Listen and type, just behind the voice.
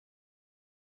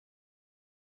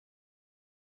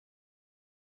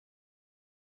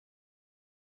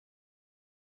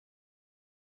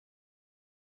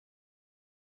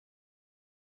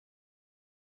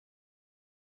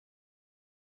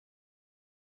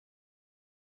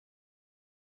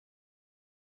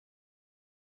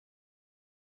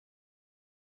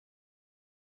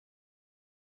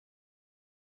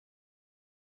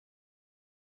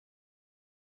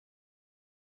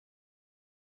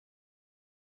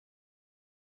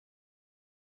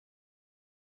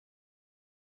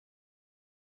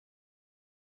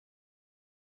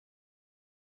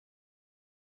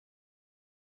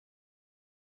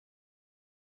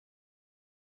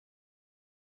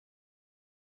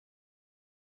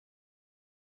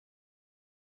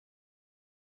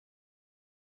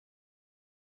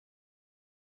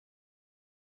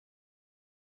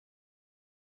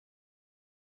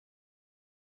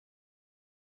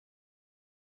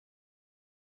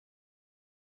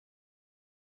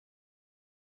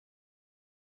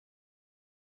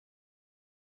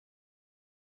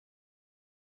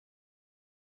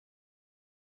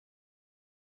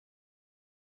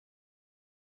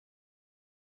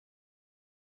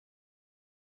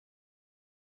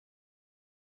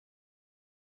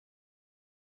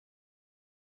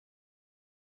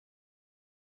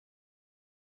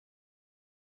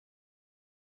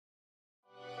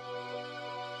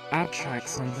Our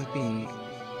tracks on the beat.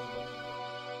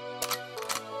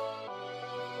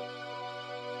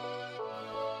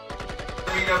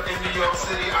 Meet up in New York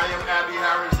City. I am Abby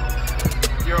Harris,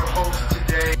 your host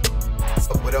today.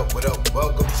 What up, what up?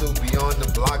 Welcome to Beyond the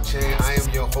Blockchain. I am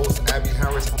your host, Abby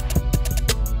Harris.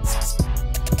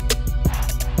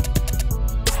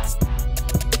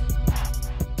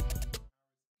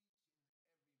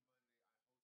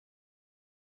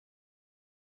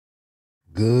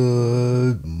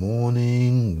 Good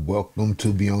morning. Welcome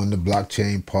to Beyond the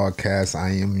Blockchain podcast. I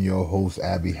am your host,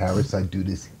 Abby Harris. I do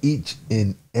this each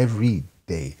and every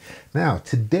day. Now,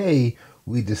 today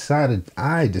I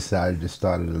decided to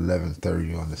start at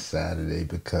 11:30 on a Saturday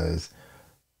because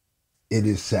it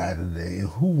is Saturday. And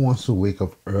who wants to wake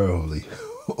up early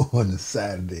on a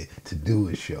Saturday to do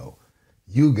a show?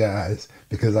 You guys,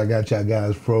 because I got y'all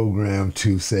guys programmed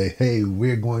to say, hey,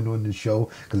 we're going on the show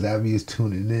because Abby is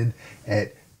tuning in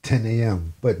at 10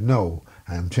 a.m. But no,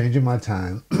 I am changing my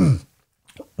time.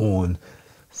 On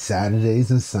Saturdays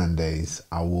and Sundays,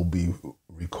 I will be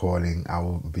recording. I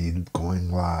will be going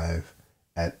live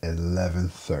at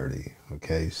 11:30.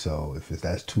 Okay, so if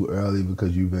that's too early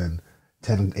because you've been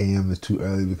 10 a.m. is too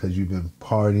early because you've been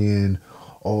partying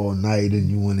all night and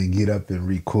you want to get up and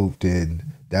recoup, then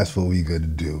that's what we're going to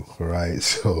do. All right.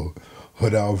 So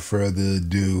without further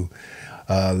ado,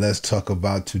 let's talk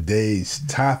about today's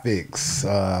topics.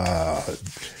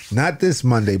 Not this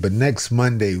Monday, but next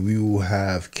Monday, we will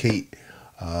have Kate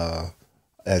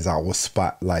as our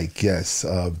spotlight guest.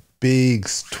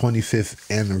 Big's 25th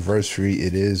anniversary.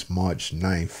 It is March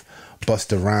 9th.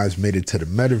 Busta Rhymes made it to the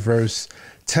Metaverse.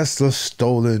 Tesla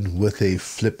stolen with a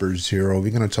Fipper Zero.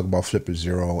 We're going to talk about Fipper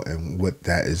Zero and what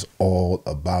that is all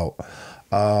about.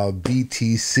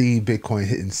 BTC, Bitcoin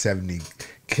hitting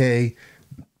 70K.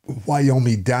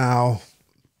 Wyoming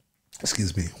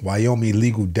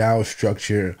legal DAO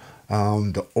structure.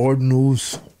 The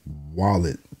Ordinals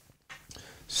wallet.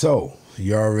 So,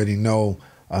 you already know,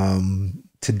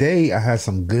 today I had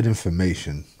some good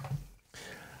information.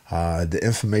 The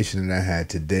information that I had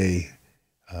today,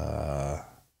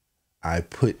 I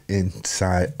put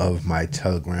inside of my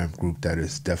Telegram group. That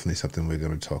is definitely something we're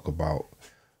going to talk about.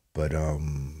 But,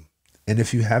 and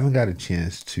if you haven't got a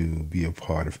chance to be a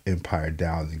part of Empire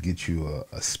DAO and get you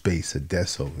a space, a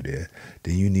desk over there,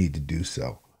 then you need to do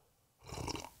so.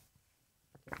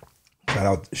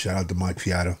 Shout out to Mike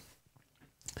Fiata.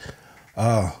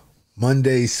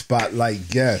 Monday spotlight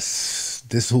guest.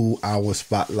 This who our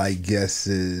spotlight guest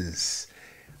is.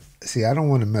 See, I don't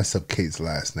want to mess up Kate's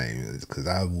last name because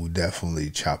I will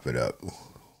definitely chop it up.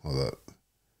 Hold up.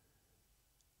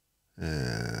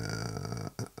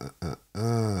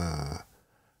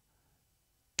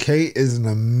 Kate is an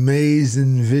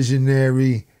amazing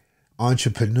visionary,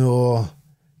 entrepreneur,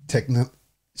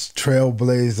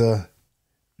 trailblazer.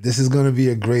 This is going to be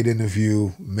a great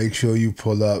interview. Make sure you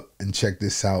pull up and check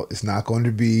this out. It's not going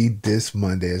to be this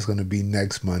Monday. It's going to be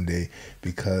next Monday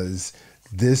because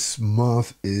this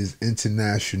month is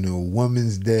International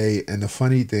Women's Day. And the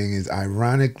funny thing is,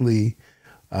 ironically,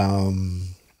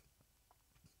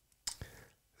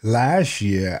 last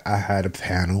year I had a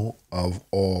panel of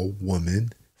all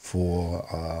women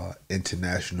for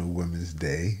International Women's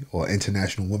Day or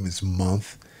International Women's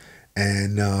Month.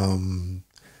 And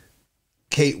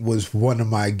Kate was one of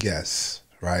my guests,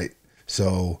 right?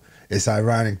 So it's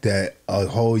ironic that a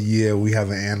whole year we have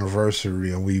an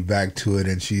anniversary and we back to it,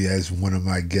 and she is one of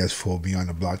my guests for Beyond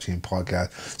the Blockchain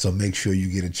podcast. So make sure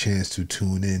you get a chance to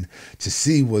tune in to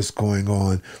see what's going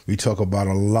on. We talk about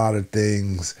a lot of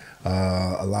things,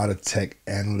 a lot of tech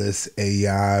analysts,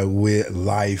 AI, with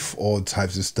life, all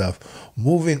types of stuff.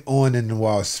 Moving on into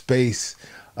our space,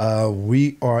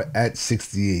 we are at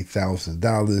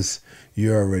 $68,000.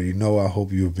 You already know. I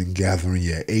hope you've been gathering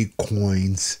your 8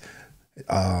 coins.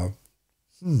 I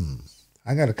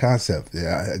got a concept.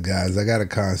 Yeah, guys, I got a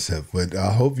concept. But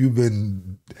I hope you've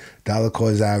been dollar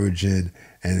coins averaging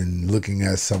and looking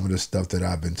at some of the stuff that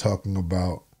I've been talking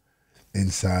about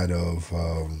inside of,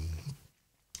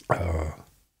 oh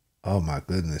my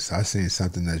goodness. I seen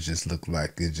something that just looked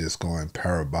like it's just going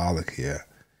parabolic here.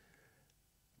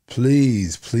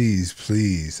 Please, please,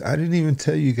 please. I didn't even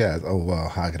tell you guys. Oh, well,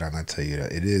 how could I not tell you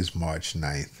that? It is March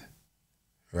 9th,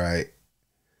 right?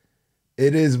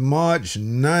 It is March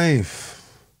 9th.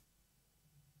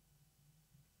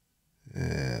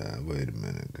 Yeah, wait a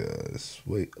minute, guys.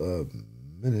 Wait a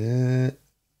minute.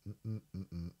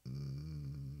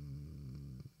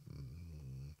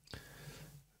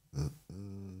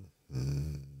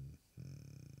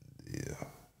 Yeah.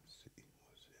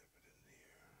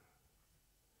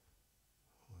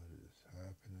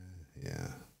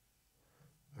 Yeah.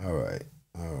 All right.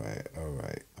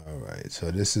 right,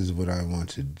 so this is what I want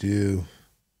to do,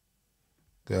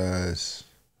 guys.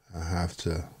 I have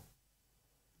to,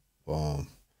 boom.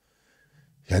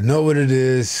 I know what it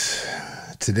is.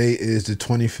 Today is the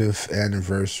 25th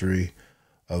anniversary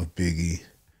of Biggie.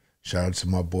 Shout out to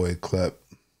my boy Clep.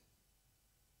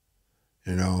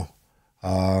 You know,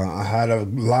 I had a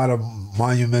lot of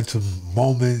monumental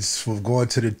moments from going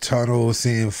to the tunnel,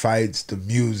 seeing fights, the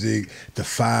music, the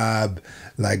vibe.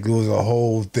 Like, there was a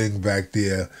whole thing back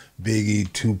there.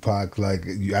 Biggie, Tupac, like,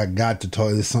 I got to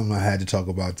talk. There's something I had to talk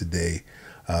about today.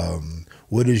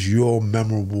 What is your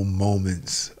memorable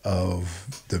moments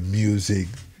of the music,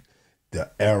 the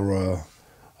era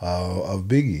of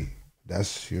Biggie?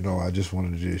 That's, you know, I just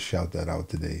wanted to just shout that out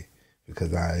today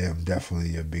because I am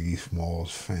definitely a Biggie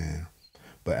Smalls fan.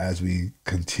 But as we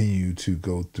continue to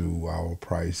go through our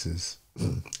prices,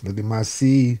 look at my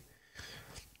C.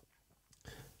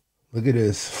 Look at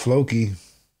this, Floki.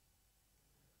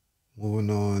 Moving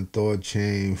on, Thor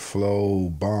Chain,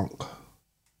 Flow, Bonk.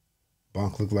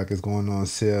 Bonk look like it's going on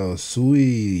sale.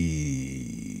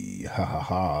 Sweet. Ha ha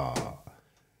ha.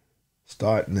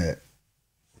 Starting it.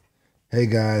 Hey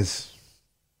guys,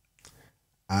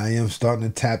 I am starting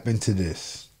to tap into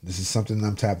this. This is something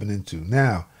I'm tapping into.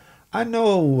 Now, I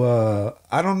know,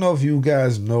 I don't know if you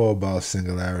guys know about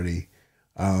Singularity,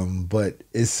 but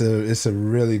it's a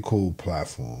really cool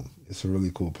platform. It's a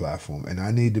really cool platform. And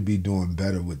I need to be doing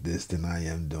better with this than I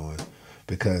am doing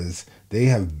because they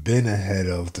have been ahead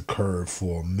of the curve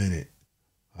for a minute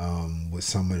with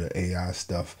some of the AI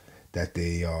stuff that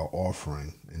they are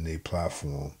offering in their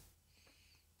platform.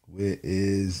 Where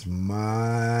is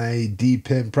my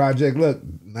D-Pen project? Look,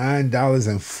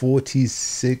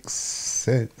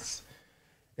 $9.46.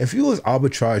 If you was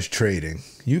arbitrage trading,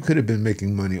 you could have been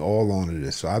making money all on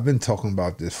this. So I've been talking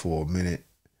about this for a minute.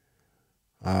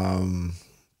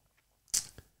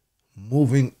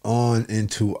 Moving on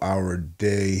into our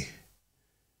day.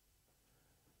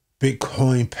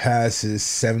 Bitcoin passes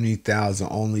 70,000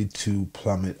 only to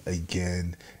plummet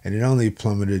again. And it only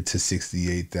plummeted to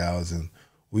 68,000.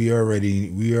 We already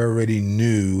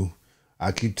knew.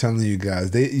 I keep telling you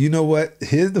guys, you know what?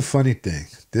 Here's the funny thing.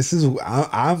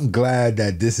 I'm glad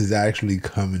that this is actually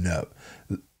coming up.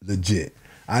 Legit.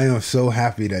 I am so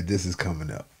happy that this is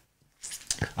coming up.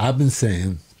 I've been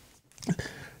saying,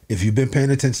 if you've been paying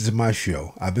attention to my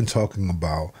show, I've been talking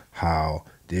about how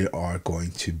there are going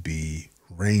to be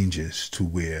ranges to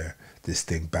where this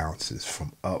thing bounces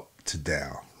from up to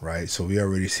down, right? So we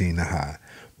already seen the high.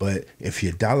 But if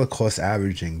you're dollar cost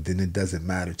averaging, then it doesn't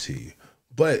matter to you.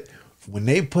 But when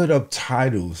they put up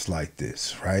titles like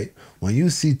this, right? When you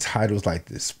see titles like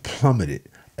this plummeted,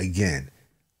 again,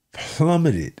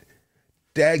 plummeted,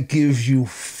 that gives you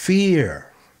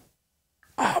fear.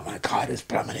 Oh my God, it's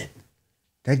plummeted.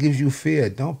 That gives you fear.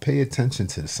 Don't pay attention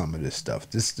to some of this stuff.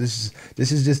 This is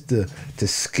just to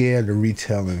scare the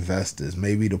retail investors,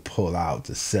 maybe to pull out,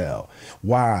 to sell.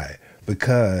 Why?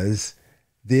 Because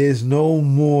there's no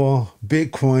more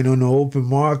Bitcoin on the open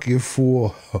market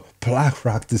for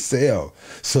BlackRock to sell.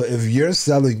 So if you're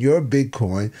selling your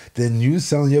Bitcoin, then you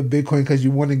selling your Bitcoin because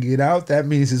you want to get out, that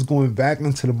means it's going back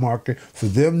into the market for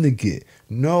them to get.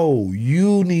 No,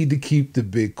 you need to keep the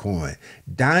Bitcoin.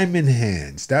 Diamond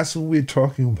hands, that's what we're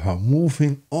talking about.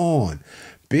 Moving on.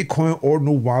 Bitcoin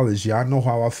ordinal wallets. Y'all know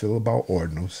how I feel about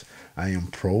ordinals. I am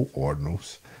pro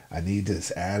ordinals. I need to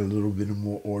add a little bit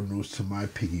more ordinals to my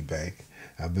piggy bank.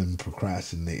 I've been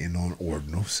procrastinating on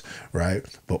ordinals, right?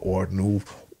 But ordinal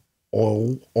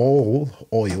oil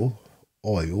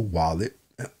wallet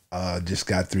just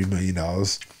got $3 million.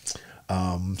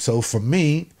 So for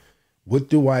me, what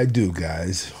do I do,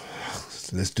 guys?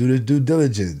 Let's do the due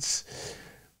diligence.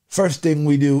 First thing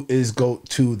we do is go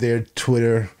to their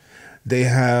Twitter. They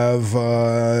have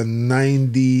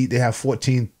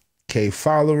 14K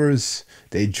followers.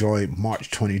 They joined March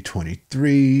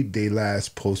 2023. Their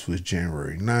last post was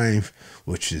January 9th,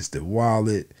 which is the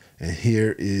wallet. And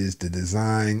here is the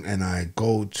design. And I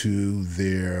go to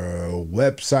their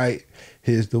website.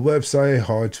 Here's the website,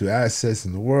 hard to access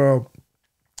in the world.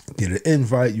 Get an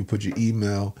invite. You put your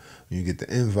email, you get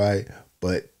the invite.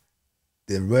 But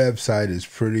their website is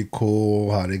pretty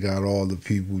cool, how they got all the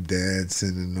people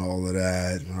dancing and all of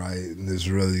that, right? And it's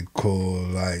really cool.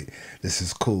 Like, this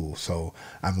is cool. So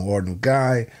I'm an ordinal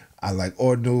guy. I like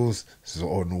ordinals. This is an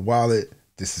ordinal wallet.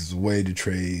 This is a way to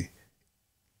trade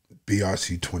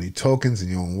BRC20 tokens in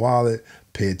your own wallet.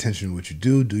 Pay attention to what you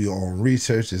do. Do your own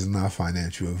research. This is not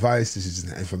financial advice. This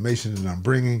is information that I'm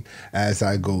bringing as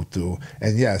I go through.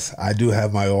 And yes, I do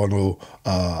have my ordinal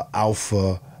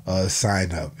alpha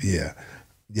sign up. Yeah.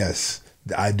 Yes,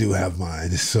 I do have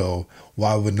mine. So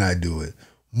why wouldn't I do it?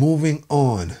 Moving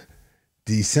on.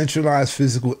 Decentralized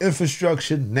Physical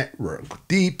Infrastructure Network.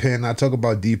 DPIN. I talk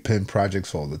about DPIN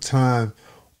projects all the time.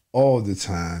 All the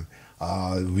time.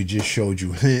 We just showed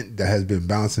you Hint that has been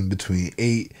bouncing between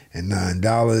 $8 and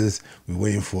 $9. We're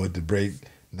waiting for it to break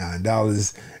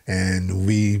 $9, and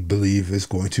we believe it's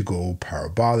going to go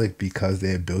parabolic because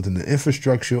they're building the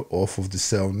infrastructure off of the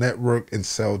cell network and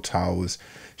cell towers.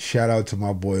 Shout out to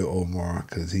my boy Omar,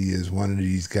 because he is one of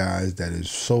these guys that is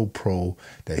so pro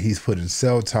that he's putting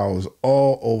cell towers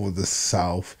all over the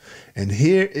South. And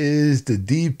here is the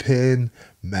DPIN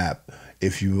map.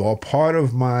 If you are part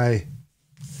of my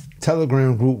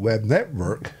Telegram group web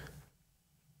network,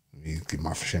 let me get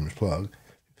my shameless plug.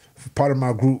 If part of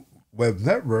my group web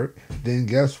network, then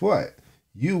guess what?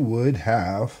 You would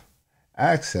have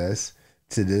access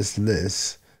to this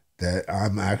list that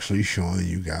I'm actually showing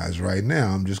you guys right now.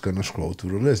 I'm just going to scroll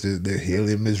through the list. The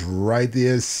helium is right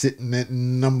there sitting at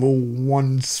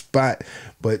 #1 spot.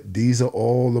 But these are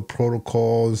all the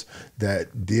protocols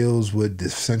that deals with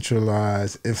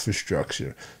decentralized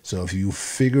infrastructure. So if you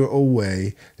figure a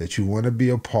way that you want to be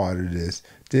a part of this,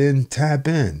 then tap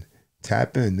in.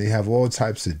 Tap in. They have all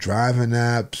types of driving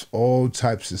apps, all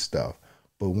types of stuff.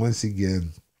 But once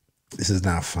again, this is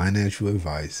not financial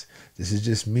advice. This is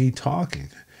just me talking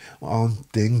on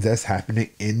things that's happening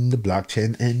in the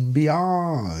blockchain and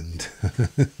beyond.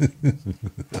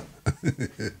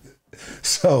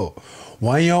 So,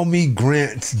 Wyoming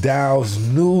grants DAO's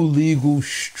new legal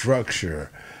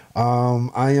structure.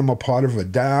 I am a part of a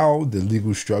DAO. The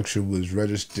legal structure was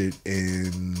registered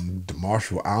in the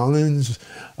Marshall Islands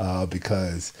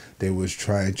because they was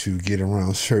trying to get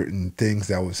around certain things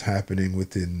that was happening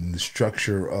within the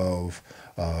structure of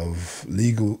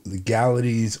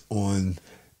legalities in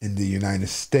the United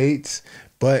States.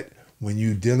 But when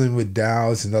you're dealing with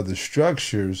DAOs and other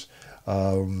structures,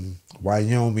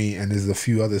 Wyoming, and there's a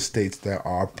few other states that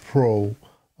are pro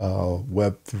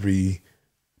Web3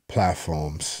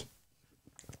 platforms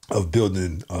of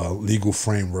building legal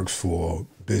frameworks for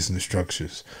business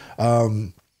structures.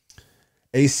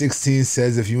 A16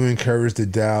 says if you encourage the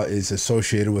DAO is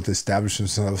associated with establishing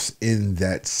themselves in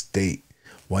that state.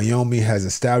 Wyoming has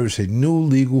established a new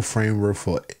legal framework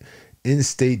for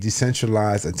in-state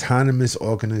decentralized autonomous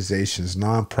organizations,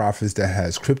 nonprofits that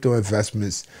has crypto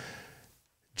investments,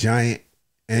 giant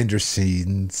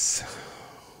Andersons.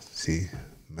 See,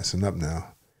 messing up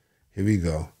now. Here we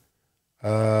go.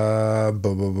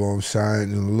 Boom, sign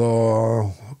in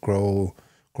law,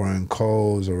 growing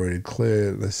codes already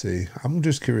cleared. Let's see. I'm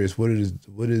just curious. What is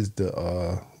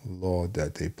the law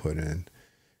that they put in?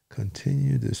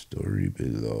 Continue the story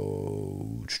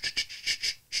below.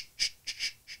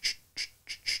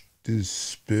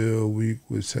 This bill week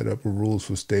would set up rules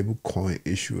for stablecoin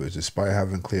issuers, despite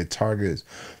having clear targets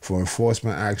for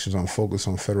enforcement actions on focus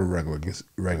on federal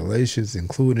regulations,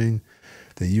 including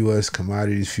the U.S.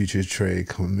 Commodities Futures Trade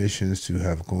Commissions to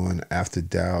have gone after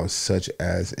DAOs, such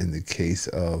as in the case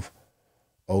of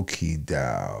Oki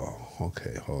DAO.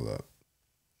 Okay, hold up.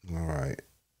 All right.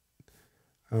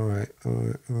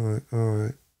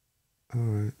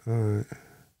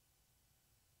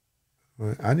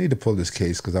 I need to pull this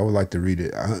case because I would like to read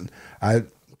it.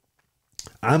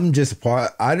 I'm just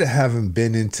part. I haven't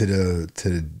been into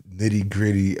the nitty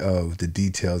gritty of the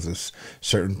details of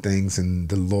certain things and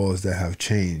the laws that have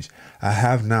changed. I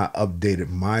have not updated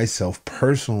myself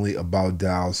personally about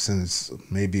DAOs since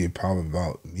probably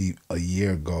about a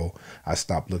year ago. I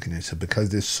stopped looking into it because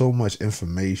there's so much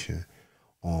information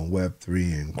on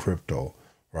Web3 and crypto,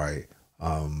 right?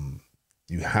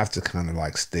 You have to kind of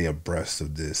like stay abreast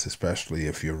of this, especially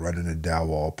if you're running a DAO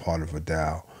or part of a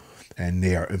DAO and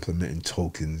they are implementing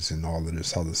tokens and all of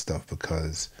this other stuff,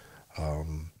 because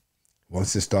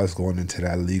once it starts going into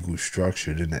that legal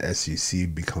structure, then the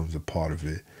SEC becomes a part of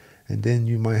it. And then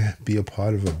you might be a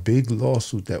part of a big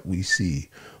lawsuit that we see.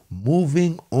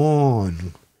 Moving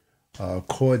on,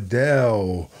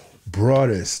 Cordelle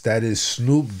Broadus, that is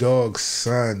Snoop Dogg's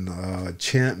son,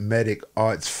 Champ Medic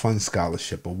Arts Fund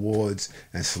Scholarship Awards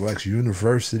and selects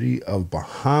University of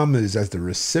Bahamas as the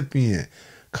recipient.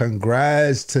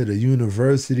 Congrats to the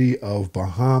University of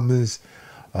Bahamas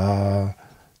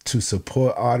to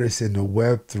support artists in the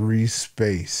Web3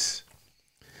 space.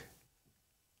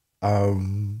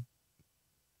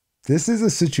 This is a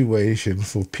situation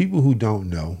for people who don't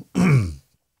know.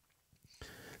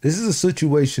 This is a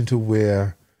situation to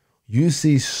where you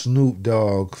see Snoop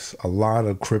Dogg's a lot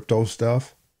of crypto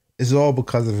stuff. It's all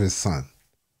because of his son.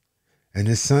 And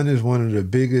his son is one of the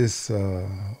biggest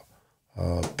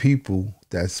people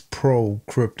that's pro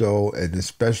crypto, and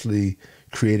especially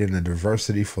creating a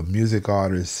diversity for music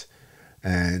artists.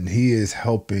 And he is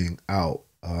helping out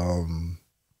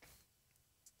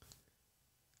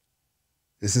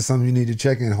This is something you need to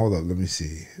check in. Hold up, let me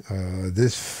see.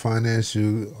 This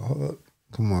financial. Hold up.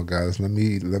 Come on, guys. Let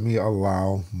me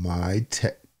allow my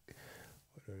tech.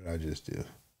 What did I just do?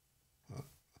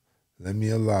 Let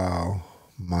me allow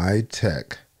my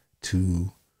tech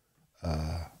to.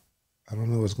 I don't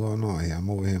know what's going on here. I'm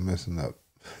over here messing up.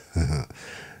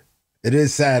 It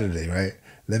is Saturday, right?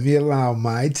 Let me allow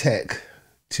my tech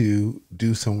to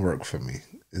do some work for me.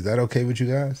 Is that okay with you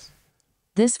guys?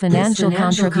 This financial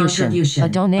contribution, a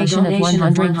donation of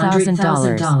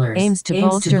 $100,000, aims to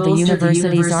bolster the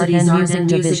university's art and music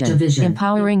division,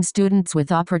 empowering students with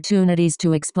opportunities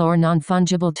to explore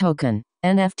non-fungible token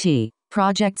 (NFT)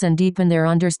 projects and deepen their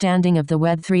understanding of the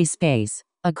Web3 space,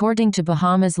 according to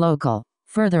Bahamas Local.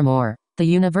 Furthermore, the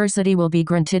university will be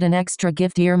granted an extra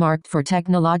gift earmarked for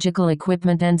technological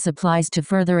equipment and supplies to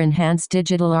further enhance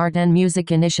digital art and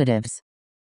music initiatives.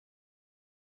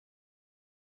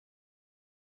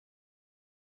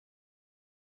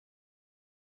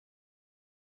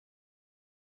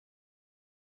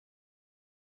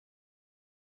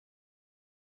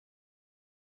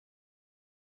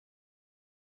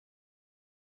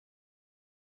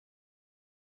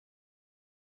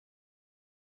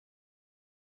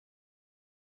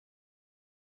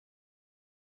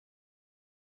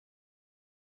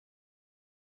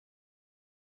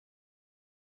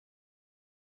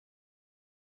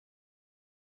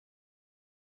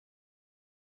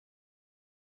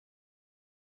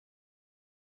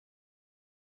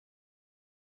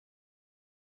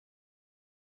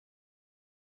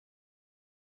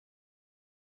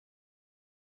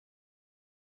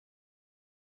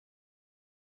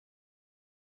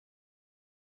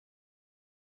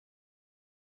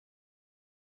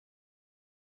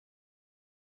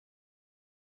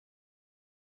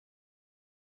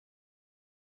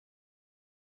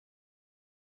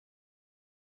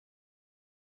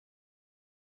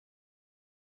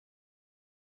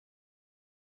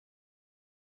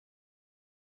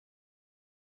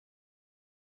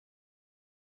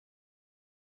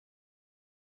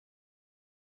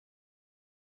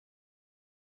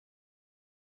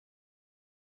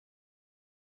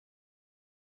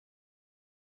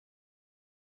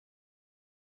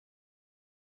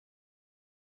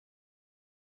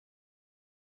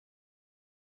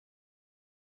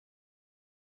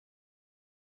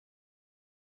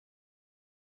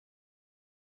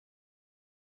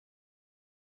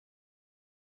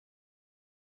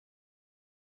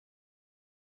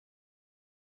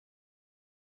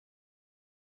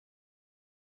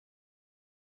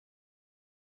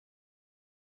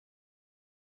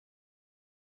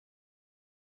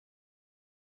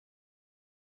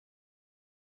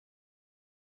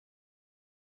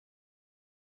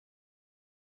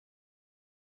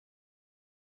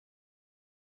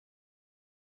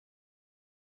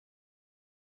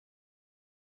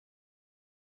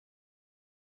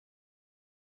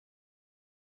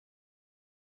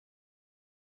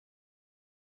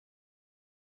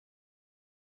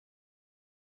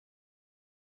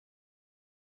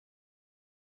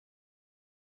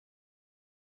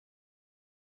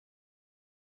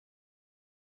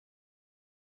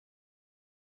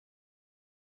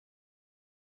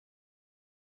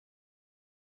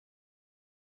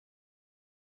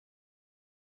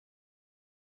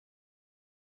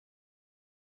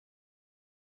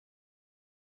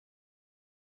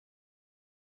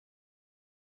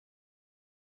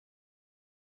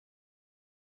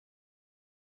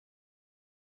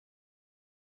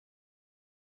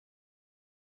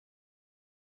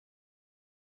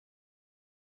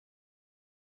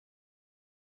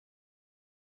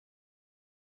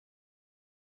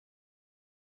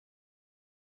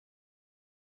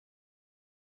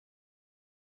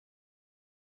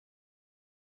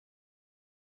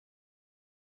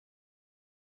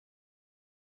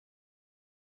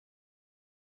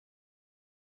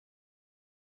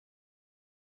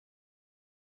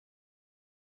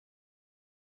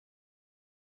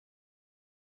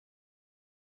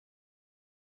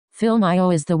 Film.io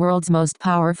is the world's most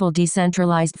powerful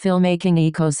decentralized filmmaking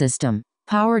ecosystem.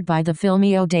 Powered by the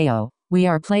Filmio DAO, we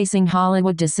are placing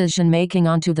Hollywood decision-making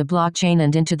onto the blockchain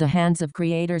and into the hands of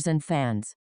creators and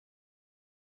fans.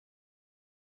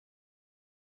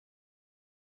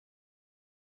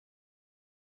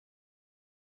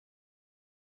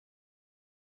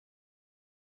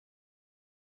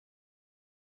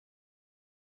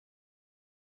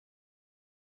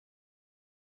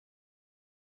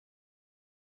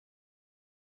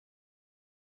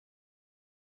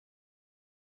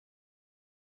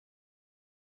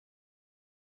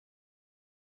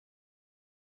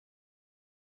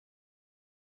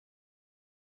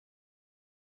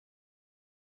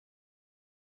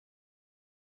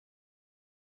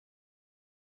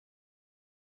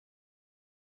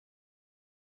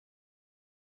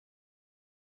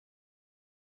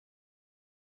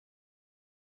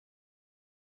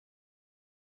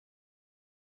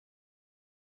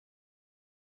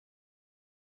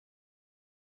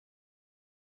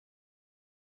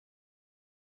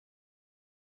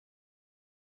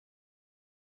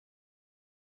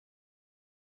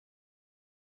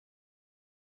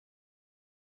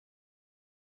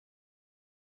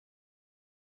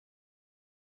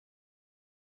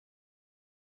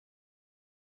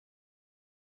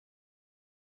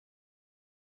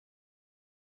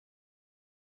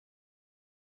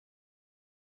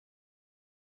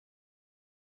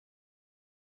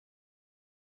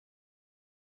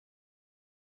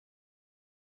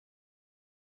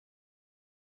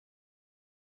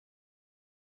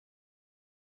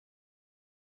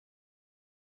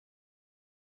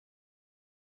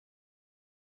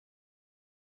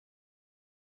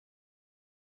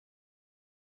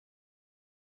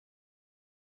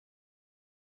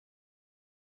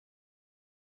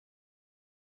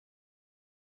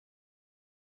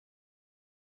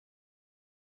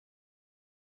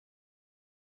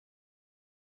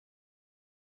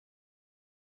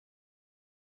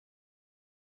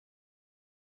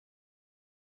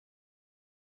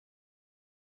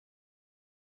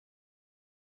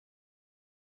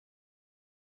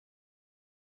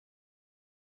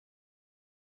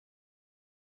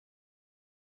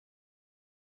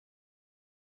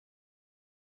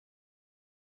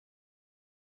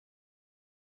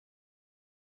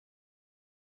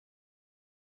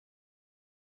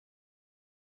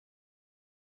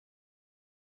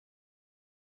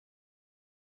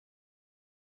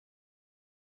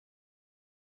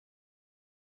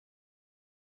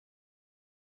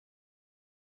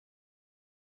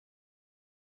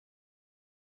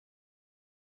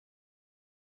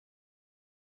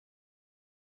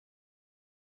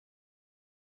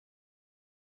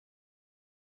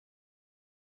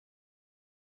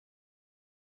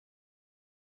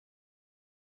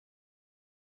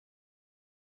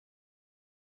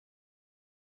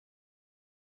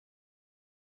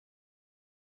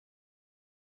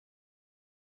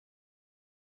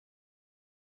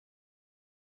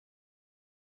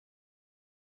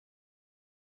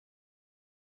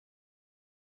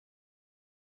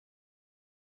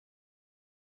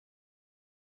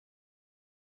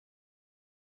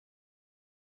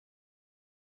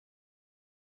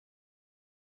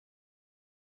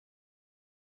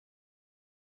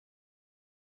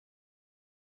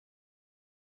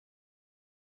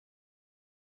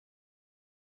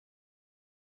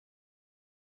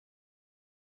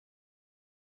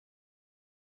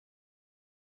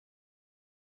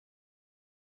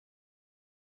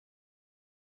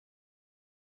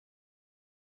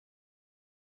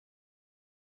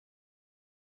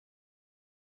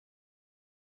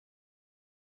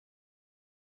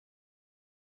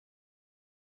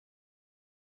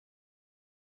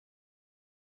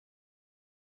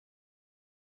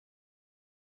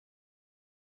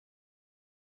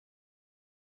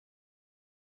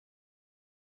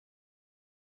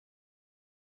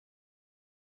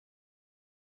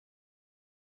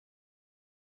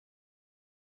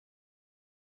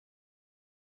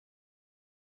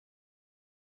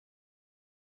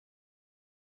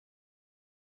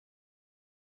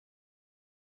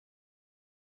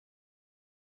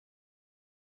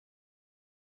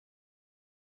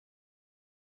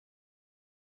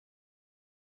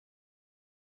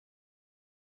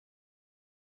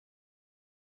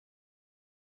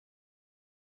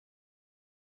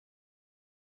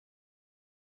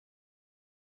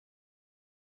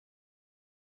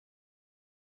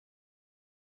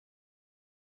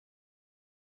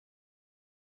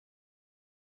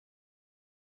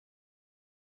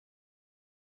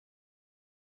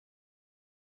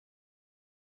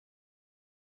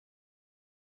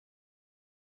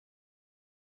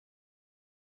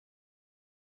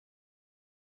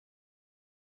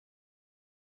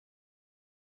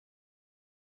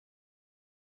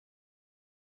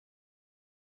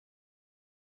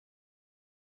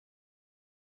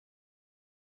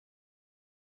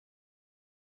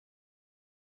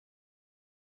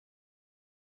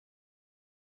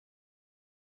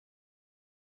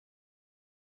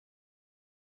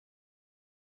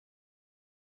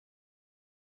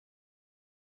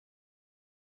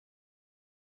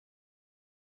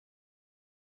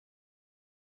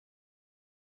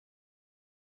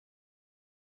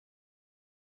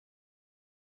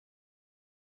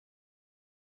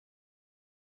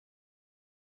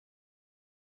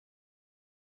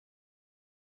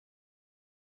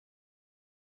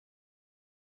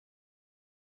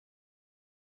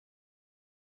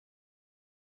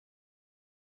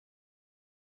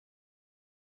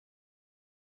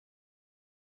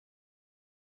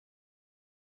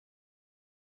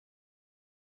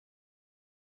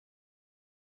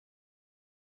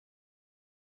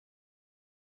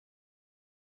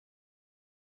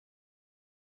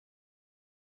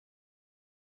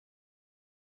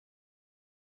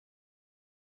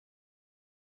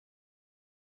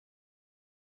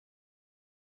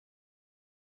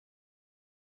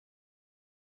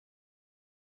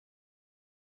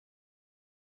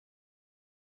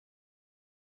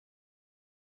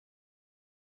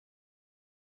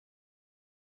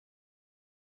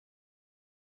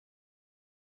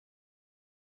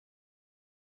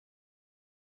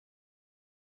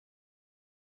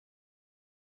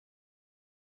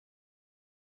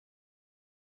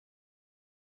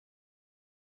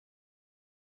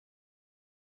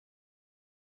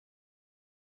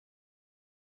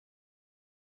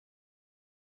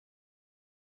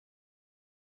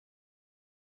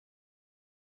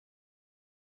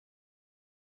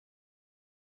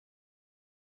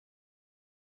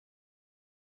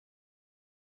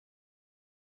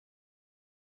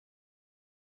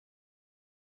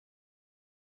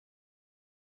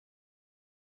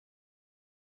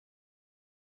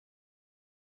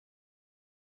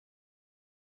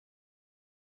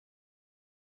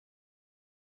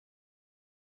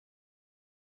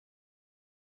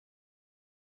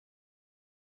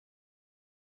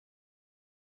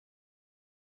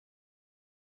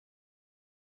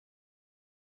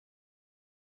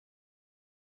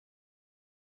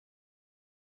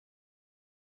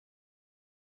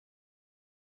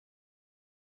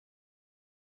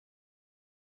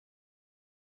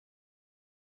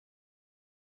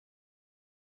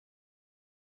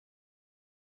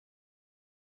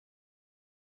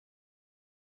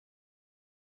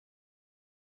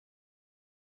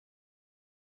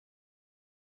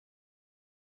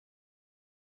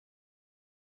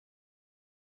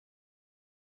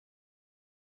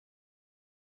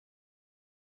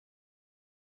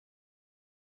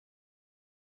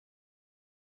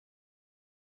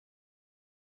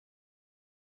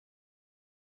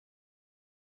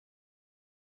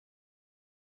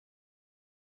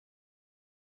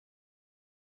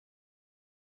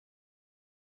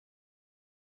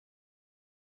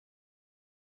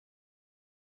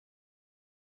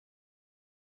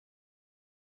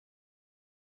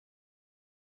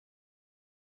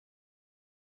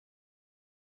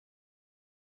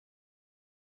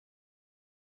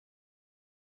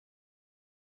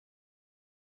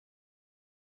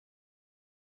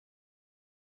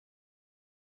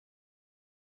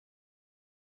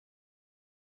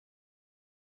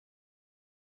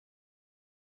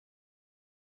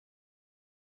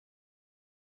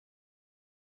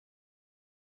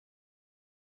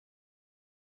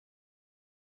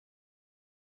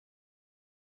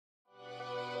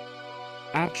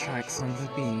 Outtracks on the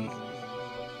beat.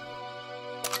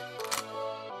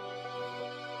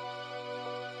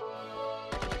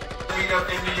 Meet up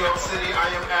in New York City. I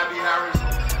am Abby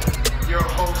Harris, your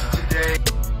host today.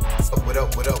 What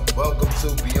up, what up? Welcome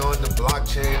to Beyond the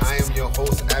Blockchain. I am your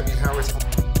host, Abby Harris.